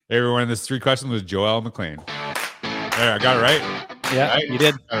Hey everyone, this 3 questions with Joël McLean. There, I got it right. Yeah, right? you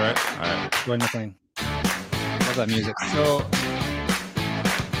did. All right. Joël McLean. Love that music.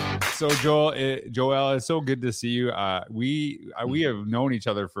 So Joël, it's so good to see you. We have known each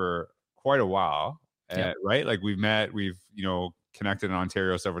other for quite a while, right? Like we've met, we've connected in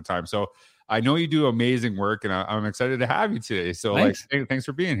Ontario several times. So I know you do amazing work, and I'm excited to have you today. So Thanks. Thanks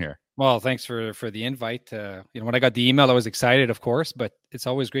for being here. Well, thanks for the invite. When I got the email, I was excited, of course, but it's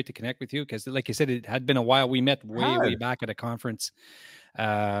always great to connect with you because, like you said, it had been a while. We met way back at a conference.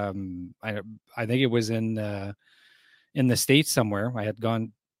 I think it was in the States somewhere. I had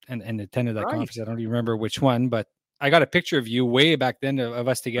gone and attended that conference. I don't even remember which one, but I got a picture of you way back then of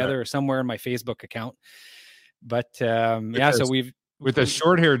us together somewhere in my Facebook account. But so we've. With the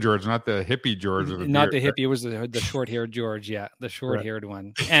short hair George, not the hippie George. Not the hippie. It was the short haired George. Yeah, the short haired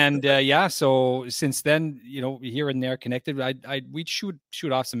one. And so since then, here and there connected. We'd shoot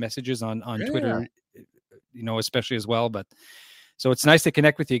off some messages on Twitter, especially as well. But so it's nice to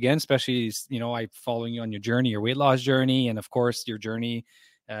connect with you again, especially I following you on your journey, your weight loss journey, and of course your journey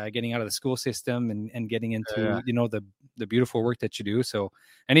getting out of the school system and getting into the beautiful work that you do. So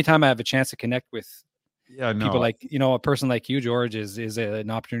anytime I have a chance to connect with people like a person like you, George, is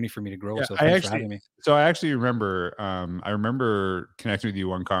an opportunity for me to grow. So thanks for having me. So I actually remember, I remember connecting with you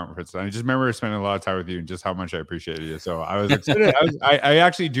one conference, and I just remember spending a lot of time with you and just how much I appreciated you. So I was excited. I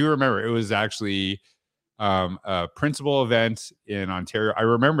actually do remember it was actually a principal event in Ontario. I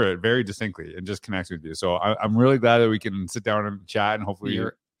remember it very distinctly and just connecting with you. So I'm really glad that we can sit down and chat and hopefully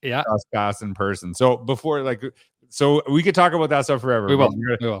cross paths in person. So before So we could talk about that stuff forever. We will.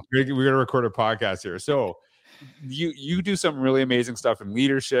 We're going to record a podcast here. So you do some really amazing stuff in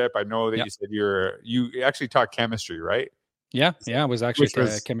leadership. I know that you said you actually taught chemistry, right? Yeah. Yeah. It was actually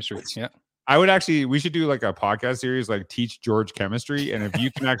chemistry. Yeah. We should do like a podcast series, like teach George chemistry. And if you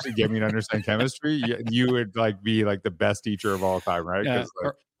can actually get me to understand chemistry, you would be like the best teacher of all time. Right. Yeah,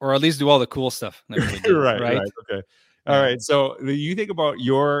 or at least do all the cool stuff. Right. Okay. All right. So you think about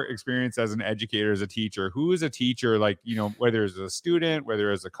your experience as an educator, as a teacher. Who is a teacher, whether it's a student,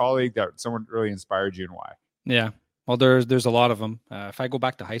 whether it's a colleague, that someone really inspired you and why? Yeah. Well, there's a lot of them. If I go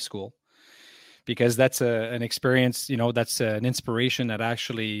back to high school, because that's an experience, that's an inspiration that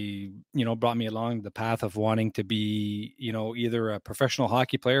actually, brought me along the path of wanting to be, either a professional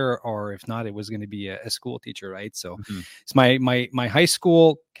hockey player or if not, it was going to be a school teacher. Right. So it's my high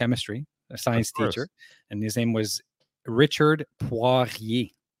school chemistry, a science teacher, and his name was Richard Poirier.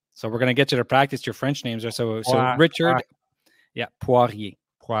 So we're going to get you to practice your French names. So Richard, Poirier. Poirier?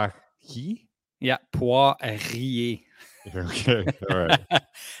 Yeah, Poirier. Okay, all right.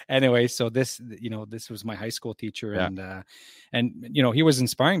 Anyway, so this was my high school teacher, and he was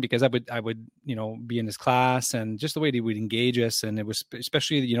inspiring because I would be in his class and just the way he would engage us, and it was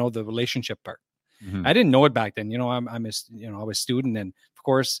especially the relationship part. Mm-hmm. I didn't know it back then. I was a student, and of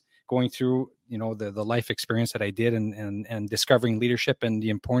course going through the life experience that I did and discovering leadership and the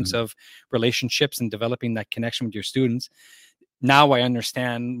importance of relationships and developing that connection with your students. Now I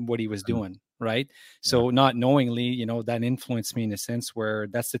understand what he was doing, right? So not knowingly, that influenced me in a sense where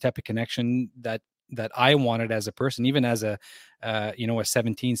that's the type of connection that I wanted as a person, even as a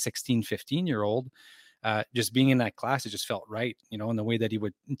 17, 16, 15-year-old. Just being in that class, it just felt right, in the way that he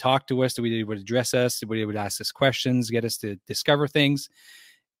would talk to us, the way that he would address us, the way he would ask us questions, get us to discover things.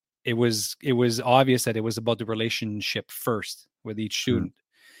 It was obvious that it was about the relationship first with each student.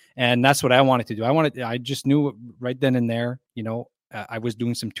 And that's what I wanted to do. I just knew right then and there, I was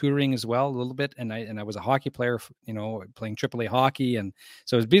doing some tutoring as well, a little bit. And I was a hockey player, playing AAA hockey. And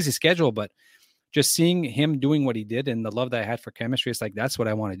so it was a busy schedule, but just seeing him doing what he did and the love that I had for chemistry, it's like, that's what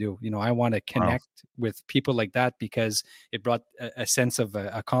I want to do. I want to connect with people like that because it brought a sense of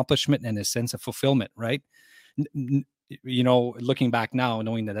accomplishment and a sense of fulfillment, right? Looking back now,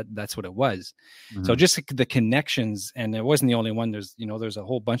 knowing that's what it was. Mm-hmm. So just the connections, and it wasn't the only one. There's a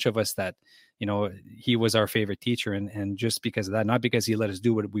whole bunch of us that, he was our favorite teacher. And just because of that, not because he let us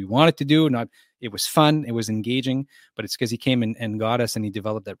do what we wanted to do, it was fun, it was engaging, but it's because he came and got us and he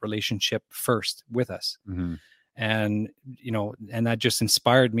developed that relationship first with us. Mm-hmm. And, and that just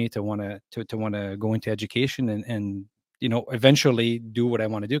inspired me to want to go into education and eventually do what I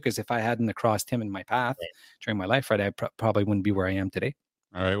want to do. Because if I hadn't crossed him in my path during my life, I probably wouldn't be where I am today.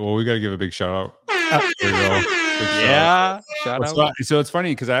 All right. Well, we got to give a big shout out. There you go. Shout out. So it's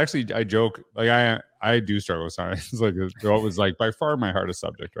funny because I joke, I do struggle with science. It was by far my hardest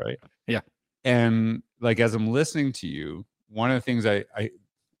subject, right? Yeah. And as I'm listening to you, one of the things I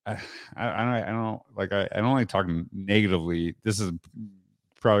don't like talking negatively. This is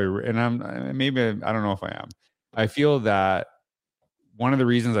probably, and I don't know if I am. I feel that one of the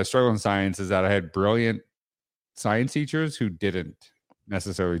reasons I struggled in science is that I had brilliant science teachers who didn't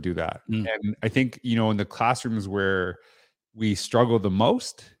necessarily do that. And I think, in the classrooms where we struggle the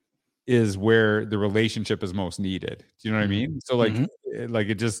most is where the relationship is most needed. Do you know what I mean? So like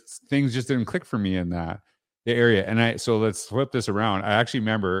it just, things just didn't click for me in the area. And so let's flip this around. I actually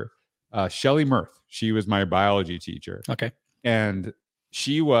remember Shelley Mirth. She was my biology teacher. Okay. And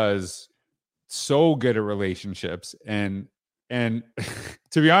she was so good at relationships. And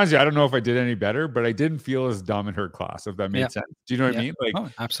to be honest, I don't know if I did any better, but I didn't feel as dumb in her class, if that made sense. Do you know what I mean?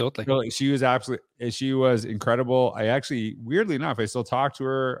 Like, absolutely. So she was incredible. I actually, weirdly enough, I still talk to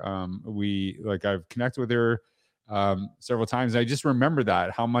her. I've connected with her several times. And I just remember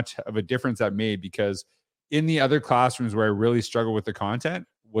how much of a difference that made, because in the other classrooms where I really struggled with the content,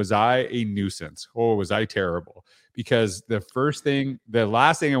 was I a nuisance? Or was I terrible? Because the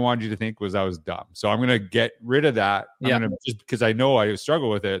last thing I wanted you to think was I was dumb. So I'm going to get rid of that. Just because I know I struggle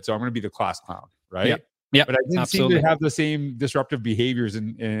with it. So I'm going to be the class clown. Right. Yeah. But I didn't seem to have the same disruptive behaviors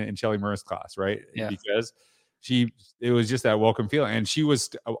in Shelley Murrah's class. Right. Yeah. Because it was just that welcome feeling. And she was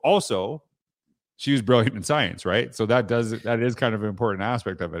brilliant in science. Right. So that is kind of an important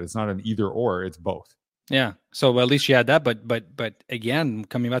aspect of it. It's not an either or, it's both. Yeah. So at least you had that. But again,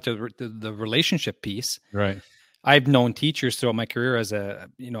 coming back to the relationship piece. Right. I've known teachers throughout my career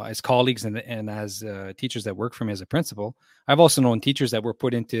as colleagues and as teachers that work for me as a principal. I've also known teachers that were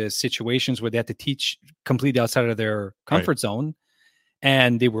put into situations where they had to teach completely outside of their comfort zone,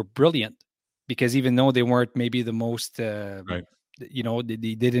 and they were brilliant because even though they weren't maybe the most, they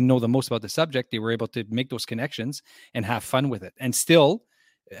didn't know the most about the subject, they were able to make those connections and have fun with it, and still,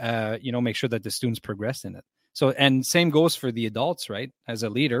 make sure that the students progressed in it. So, and same goes for the adults, right? As a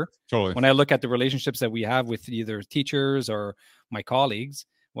leader, totally. When I look at the relationships that we have with either teachers or my colleagues,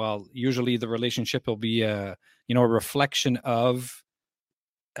 well, usually the relationship will be a reflection of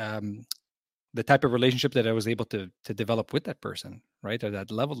the type of relationship that I was able to develop with that person, right? Or that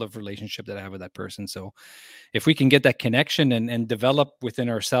level of relationship that I have with that person. So if we can get that connection and develop within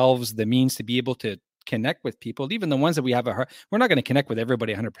ourselves the means to be able to connect with people, even the ones that we have we're not going to connect with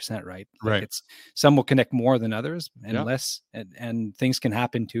everybody 100%, right? Right. It's some will connect more than others and less, and things can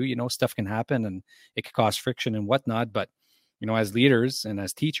happen too, stuff can happen and it could cause friction and whatnot. But, as leaders and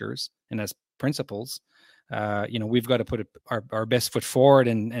as teachers and as principals, we've got to put our best foot forward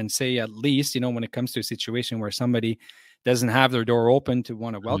and say, at least, when it comes to a situation where somebody doesn't have their door open to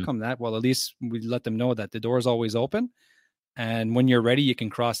want to welcome that, well, at least we let them know that the door is always open. And when you're ready, you can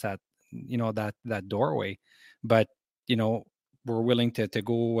cross that doorway. But we're willing to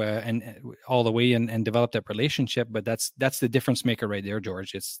go and all the way and develop that relationship. But that's the difference maker right there,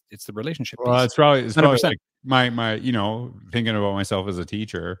 George. It's the relationship piece. Well, it's probably like my thinking about myself as a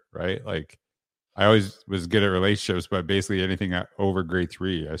teacher, right? Like I always was good at relationships, but basically anything over grade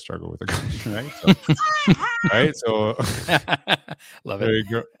 3 I struggle with, right? So, right, so love it.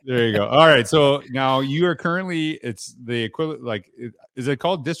 There you go. All right, so now you are currently, it's the equivalent, like, is it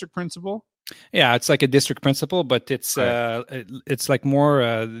called district principal? Yeah, it's like a district principal, but it's it's like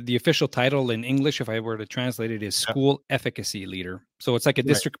more the official title in English, if I were to translate it, is school efficacy leader. So it's like a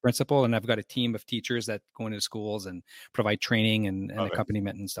district principal, and I've got a team of teachers that go into schools and provide training and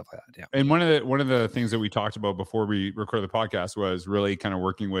accompaniment and stuff like that. Yeah. And one of the things that we talked about before we recorded the podcast was really kind of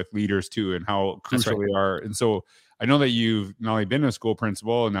working with leaders too, and how crucial they are. And so I know that you've not only been a school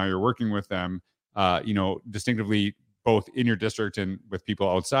principal and now you're working with them, distinctively, both in your district and with people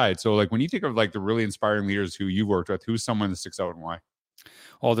outside. So like when you think of like the really inspiring leaders who you've worked with, who's someone that sticks out and why?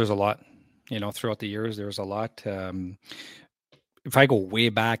 Oh, there's a lot, throughout the years, there's a lot. If I go way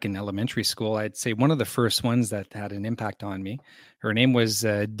back in elementary school, I'd say one of the first ones that had an impact on me, her name was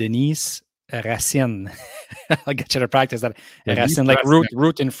Denise Racine. I'll get you to practice that. Racine, like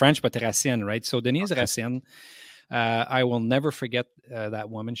root in French, but Racine, right? So Denise Racine, I will never forget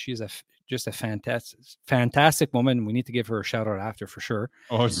that woman. She's just a fantastic woman. We need to give her a shout out after for sure.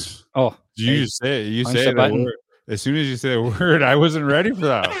 You say that word. As soon as you say a word, I wasn't ready for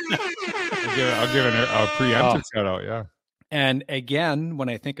that. I'll give a preemptive shout out. Yeah. And again, when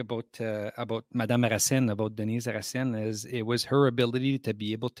I think about Madame Racine, about Denise Racine, it was her ability to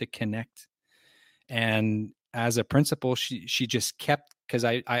be able to connect. And as a principal, she just kept, because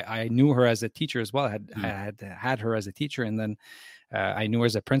I knew her as a teacher as well. I had her as a teacher, and then I knew her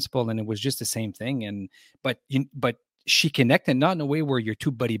as a principal, and it was just the same thing. But she connected, not in a way where you're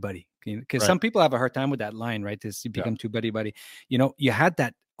too buddy, because some people have a hard time with that line, right? You become too buddy. You had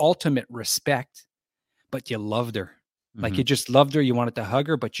that ultimate respect, but you loved her. Like you just loved her. You wanted to hug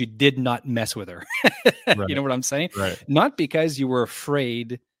her, but you did not mess with her. You know what I'm saying? Right. Not because you were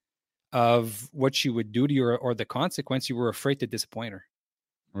afraid of what she would do to you or the consequence. You were afraid to disappoint her.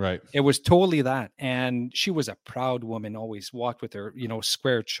 Right. It was totally that. And she was a proud woman, always walked with her,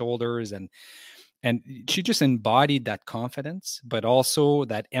 squared shoulders, and she just embodied that confidence, but also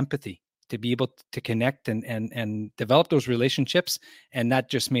that empathy to be able to connect and develop those relationships. And that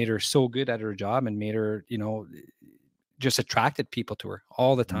just made her so good at her job and made her, just attracted people to her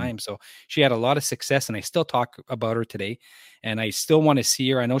all the time. So she had a lot of success, and I still talk about her today, and I still want to see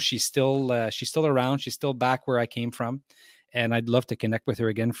her. I know she's still around. She's still back where I came from, and I'd love to connect with her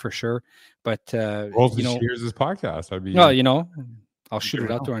again for sure. But Well, if she hears this podcast, I'd be. Well, I'll shoot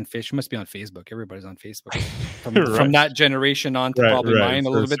it out there on Facebook. She must be on Facebook. Everybody's on Facebook from that generation on to probably mine a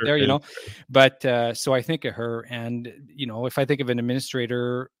little bit there, But so I think of her, and if I think of an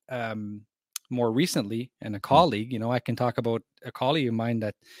administrator more recently and a colleague, I can talk about a colleague of mine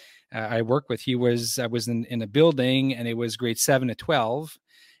that I work with. I was in a building, and it was grade 7 to 12,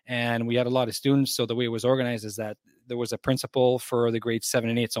 and we had a lot of students. So the way it was organized is that there was a principal for the grade 7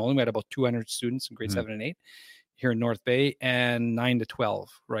 and 8. So only we had about 200 students in grade 7 and 8. Here in North Bay, and 9 to 12,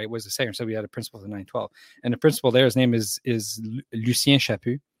 right, was the second. So we had a principal for 9 to 12. And the principal there, his name is Lucien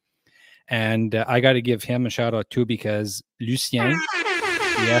Chaput. And I got to give him a shout out too, because Lucien,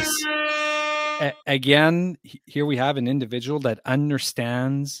 yes, again, here we have an individual that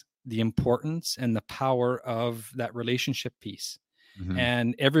understands the importance and the power of that relationship piece.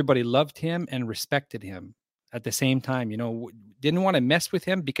 And everybody loved him and respected him at the same time, didn't want to mess with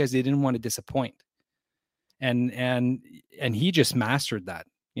him because they didn't want to disappoint. And he just mastered that,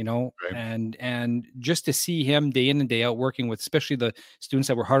 right. and just to see him day in and day out working with, especially the students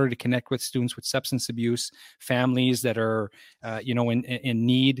that were harder to connect with, students with substance abuse, families that are, in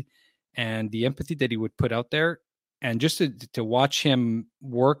need, and the empathy that he would put out there, and just to watch him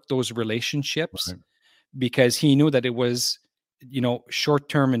work those relationships, right. Because he knew that it was,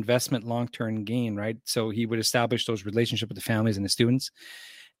 short-term investment, long-term gain, right? So he would establish those relationships with the families and the students.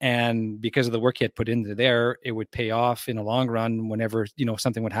 And because of the work he had put into there, it would pay off in the long run whenever,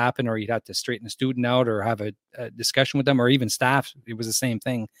 something would happen, or he'd have to straighten a student out or have a discussion with them, or even staff. It was the same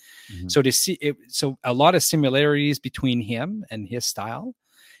thing. So to see it, so a lot of similarities between him and his style,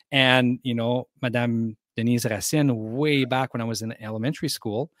 and, Madame Denise Racine, way back when I was in elementary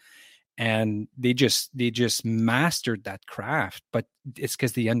school, and they just mastered that craft, but it's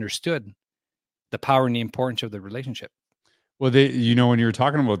because they understood the power and the importance of the relationship. Well, when you were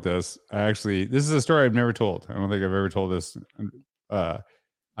talking about this, this is a story I've never told. I don't think I've ever told this. I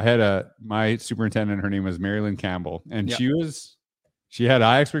had my superintendent, her name was Marilyn Campbell, and she had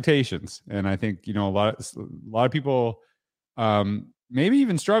high expectations. And I think, a lot of people, maybe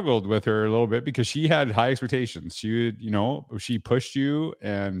even struggled with her a little bit because she had high expectations. She would, she pushed you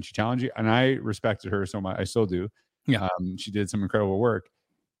and she challenged you, and I respected her so much. I still do. Yeah. She did some incredible work,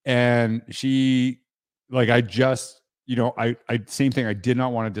 and she, I same thing. I did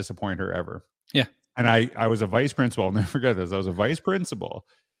not want to disappoint her ever. Yeah. And I was a vice principal. I'll never forget this. I was a vice principal,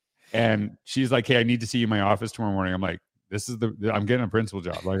 and she's like, "Hey, I need to see you in my office tomorrow morning." I'm like, I'm getting a principal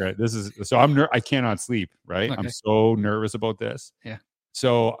job. Like, I cannot sleep. Right. Okay. I'm so nervous about this. Yeah.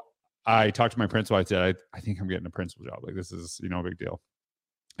 So I talked to my principal. I said, I think I'm getting a principal job. Like, this is, a big deal.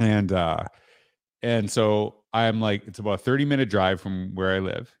 And so I'm like, it's about a 30-minute drive from where I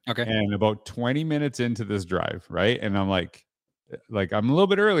live. Okay. And about 20 minutes into this drive, right? And I'm like I'm a little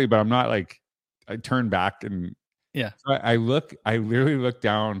bit early, but I'm not like, I turn back and yeah. So I literally looked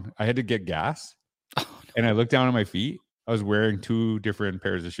down. I had to get gas. Oh, no. And I looked down at my feet. I was wearing 2 different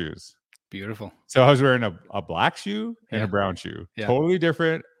pairs of shoes. Beautiful. So I was wearing a black shoe and a brown shoe. Yeah. Totally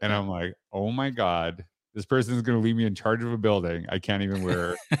different. And I'm like, oh my God, this person is going to leave me in charge of a building. I can't even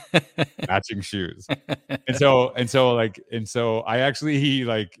wear matching shoes. And so I actually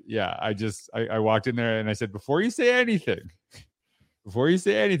I walked in there and I said, before you say anything,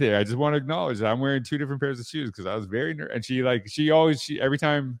 I just want to acknowledge that I'm wearing 2 different pairs of shoes, because I was very nervous. And she every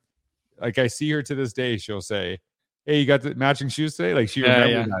time, like, I see her to this day, she'll say, "Hey, you got the matching shoes today?" Like, she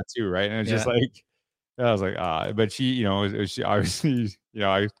remembered that too, right? And it's just like, I was like, but she, she obviously,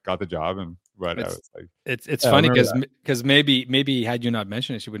 I got the job, and but I was like, it's funny because maybe had you not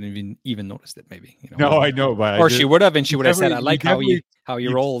mentioned it, she wouldn't even noticed it. Maybe, No, I know, but she would have, and she would have said, "I like how he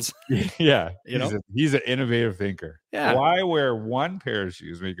rolls." Yeah, he's an innovative thinker. Yeah, why wear 1 pair of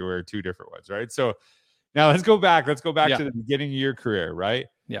shoes when you can wear 2 different ones, right? So now let's go back to the beginning of your career, right?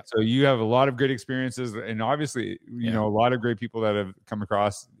 Yeah. So you have a lot of great experiences, and obviously, a lot of great people that have come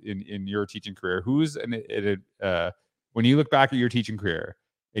across in your teaching career. Who's when you look back at your teaching career,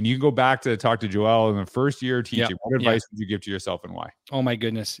 and you can go back to talk to Joël in the first year of teaching, what advice would you give to yourself, and why? Oh my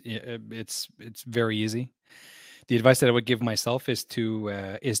goodness, it's very easy. The advice that I would give myself is to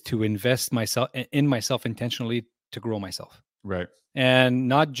invest in myself intentionally to grow myself. Right. And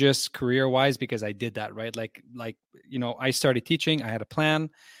not just career wise, because I did that, right? Like, I started teaching, I had a plan,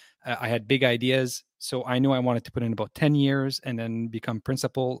 I had big ideas. So I knew I wanted to put in about 10 years and then become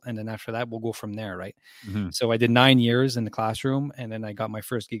principal. And then after that, we'll go from there. Right. Mm-hmm. So I did 9 years in the classroom, and then I got my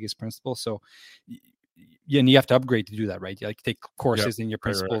first gig as principal. So, and you have to upgrade to do that, right? You like take courses in your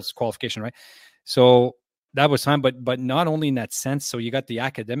principal's qualification, right? So that was fine, but not only in that sense. So you got the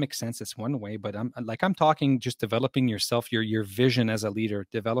academic sense, that's one way, but I'm talking just developing yourself, your vision as a leader,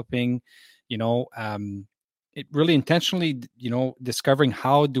 developing, it really intentionally, discovering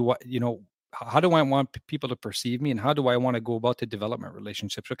how do I want people to perceive me, and how do I want to go about the development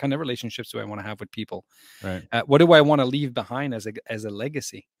relationships? What kind of relationships do I want to have with people? Right. What do I want to leave behind as a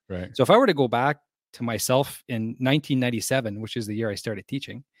legacy? Right. So if I were to go back to myself in 1997, which is the year I started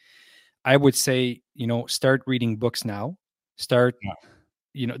teaching, I would say, start reading books now. There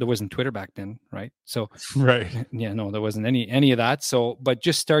wasn't Twitter back then, right? So, right. Yeah, no, there wasn't any of that. So, but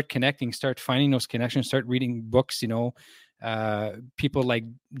just start connecting, start finding those connections, start reading books. People like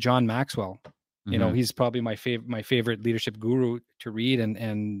John Maxwell. He's probably my favorite leadership guru to read,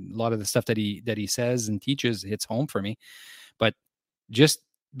 and a lot of the stuff that he says and teaches hits home for me. But just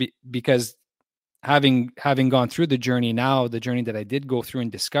because having gone through the journey that I did go through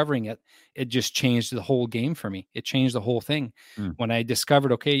and discovering it just changed the whole game for me. It changed the whole thing. When I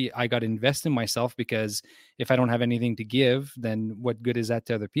discovered, okay, I got to invest in myself, because if I don't have anything to give, then what good is that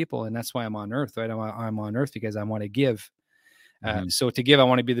to other people? And that's why I'm on earth, right? I'm on earth because I want to give. So to give, I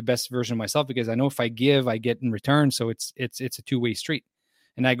want to be the best version of myself, because I know if I give, I get in return. So it's a two-way street.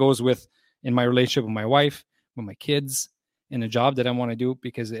 And that goes with in my relationship with my wife, with my kids, in a job that I want to do,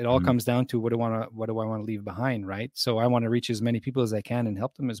 because it all comes down to what do I want to leave behind, right? So I want to reach as many people as I can and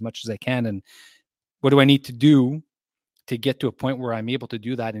help them as much as I can. And what do I need to do to get to a point where I'm able to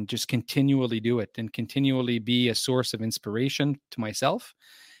do that and just continually do it and continually be a source of inspiration to myself,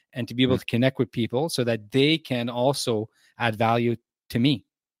 and to be able to connect with people so that they can also add value to me.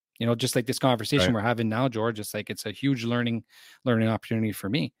 Just like this conversation we're having now, George, it's a huge learning opportunity for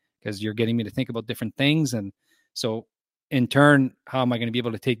me, because you're getting me to think about different things. And so in turn, how am I going to be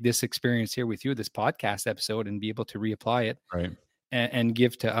able to take this experience here with you, this podcast episode, and be able to reapply it and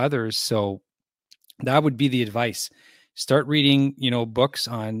give to others? So that would be the advice. Start reading, books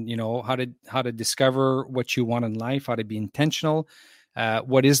on, how to discover what you want in life, how to be intentional.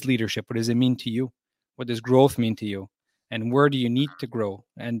 What is leadership? What does it mean to you? What does growth mean to you? And where do you need to grow?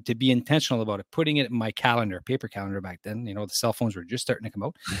 And to be intentional about it, putting it in my calendar, paper calendar back then, the cell phones were just starting to come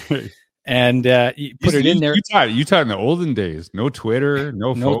out. And you put it in there. You taught in the olden days. No Twitter,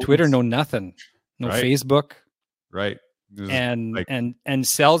 no Twitter, no nothing, no Facebook. Right. And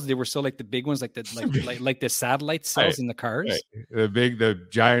cells, they were still like the big ones, like the satellite cells in the cars. Right. The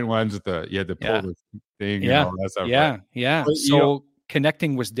giant ones with the pull the thing and all that stuff. Yeah. But, so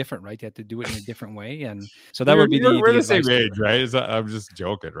connecting was different, right? You had to do it in a different way. And so that would be we're the same age, right? I'm just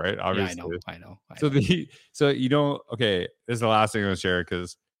joking, right? Obviously. I know. Okay, this is the last thing I'm gonna share,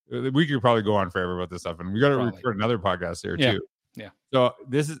 because we could probably go on forever about this stuff, and we got to record another podcast here too. Yeah. So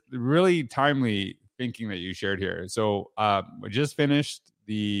this is really timely thinking that you shared here. So we just finished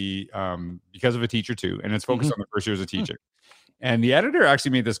the Because of a Teacher 2, and it's focused on the first years of teaching. And the editor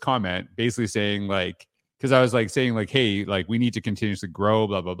actually made this comment, basically saying, like, because I was saying, hey, we need to continuously grow,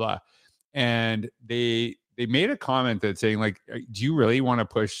 blah blah blah, and they made a comment that's saying, do you really want to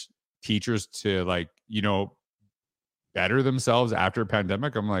push teachers to better themselves after a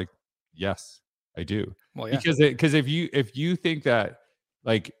pandemic? I'm like, yes, I do. Well, yeah. Because if you think that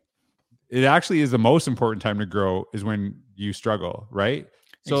it actually is the most important time to grow is when you struggle, right?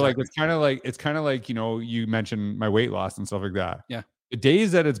 So exactly. it's kind of like you mentioned my weight loss and stuff like that. Yeah. The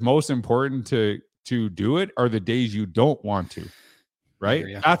days that it's most important to do it are the days you don't want to, right?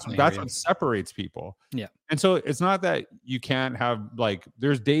 That's what separates people. Yeah. And so it's not that you can't have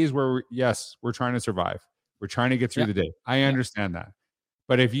there's days where we're trying to survive. We're trying to get through the day. I understand that.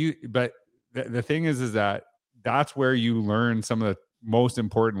 But the thing is that that's where you learn some of the most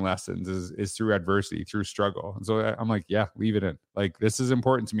important lessons is through adversity, through struggle. And so I'm like, leave it in. This is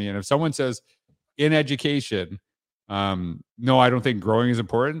important to me. And if someone says in education, no, I don't think growing is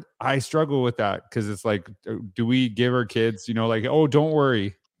important, I struggle with that, because it's do we give our kids, oh, don't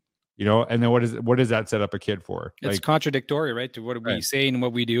worry, and then what does that set up a kid for? It's contradictory, right, to what we say and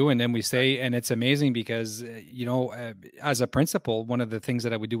what we do. And then we say, and it's amazing because, as a principal, one of the things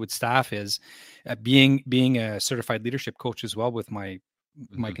that I would do with staff is being a certified leadership coach as well with my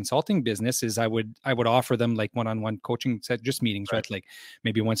consulting business, is I would offer them one-on-one coaching just meetings, right?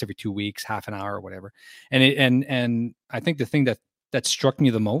 Maybe once every 2 weeks, half an hour or whatever. And I think the thing that struck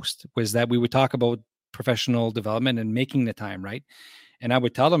me the most was that we would talk about professional development and making the time, right? And I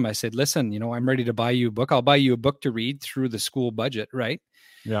would tell them, I said, listen, I'm ready to buy you a book. I'll buy you a book to read through the school budget, right?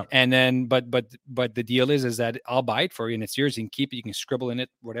 Yeah. And then, but the deal is that I'll buy it for you and it's yours. You can keep it. You can scribble in it,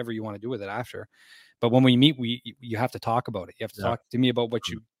 whatever you want to do with it after. But when we meet, you have to talk about it. You have to talk to me about what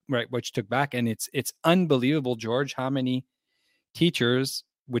you took back. And it's unbelievable, George, how many teachers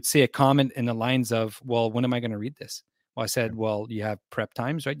would say a comment in the lines of, well, when am I going to read this? Well, I said, well, you have prep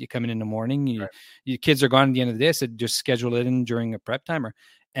times, right? You come in the morning, your kids are gone at the end of the day. I said, just schedule it in during a prep timer.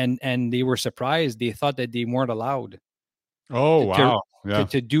 And they were surprised. They thought that they weren't allowed. Oh, wow.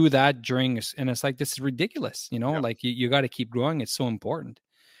 To do that during, and it's like, this is ridiculous. Like you got to keep growing. It's so important.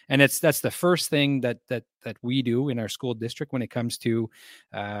 And that's the first thing that we do in our school district when it comes to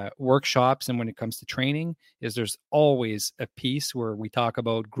workshops and when it comes to training, is there's always a piece where we talk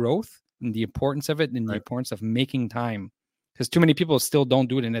about growth and the importance of it and the importance of making time, because too many people still don't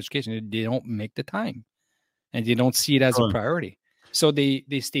do it in education. They don't make the time and they don't see it as a priority. So they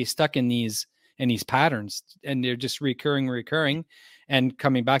stay stuck in these patterns, and they're just recurring. And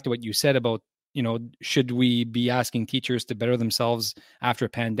coming back to what you said about, should we be asking teachers to better themselves after a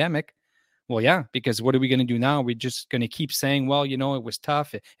pandemic? Well, yeah, because what are we going to do now? We're just going to keep saying, well, it was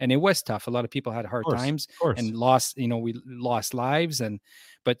tough, and it was tough. A lot of people had hard times and lost, we lost lives.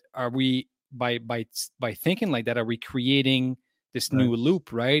 But are we, by thinking like that, are we creating this new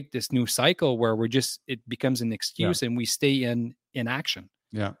loop, right? This new cycle where it becomes an excuse and we stay in action.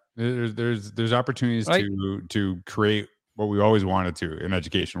 Yeah. There's opportunities to create what we always wanted to in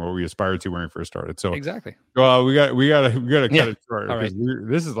education, what we aspired to when we first started. So exactly. Well, we got to cut it short. All right.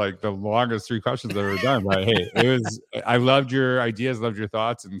 This is like the longest 3 questions I've ever done. But hey, I loved your ideas, loved your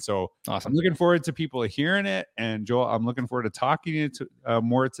thoughts, and so awesome. I'm looking forward to people hearing it. And Joel, I'm looking forward to talking to you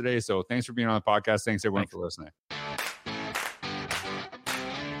more today. So thanks for being on the podcast. Thanks everyone for listening.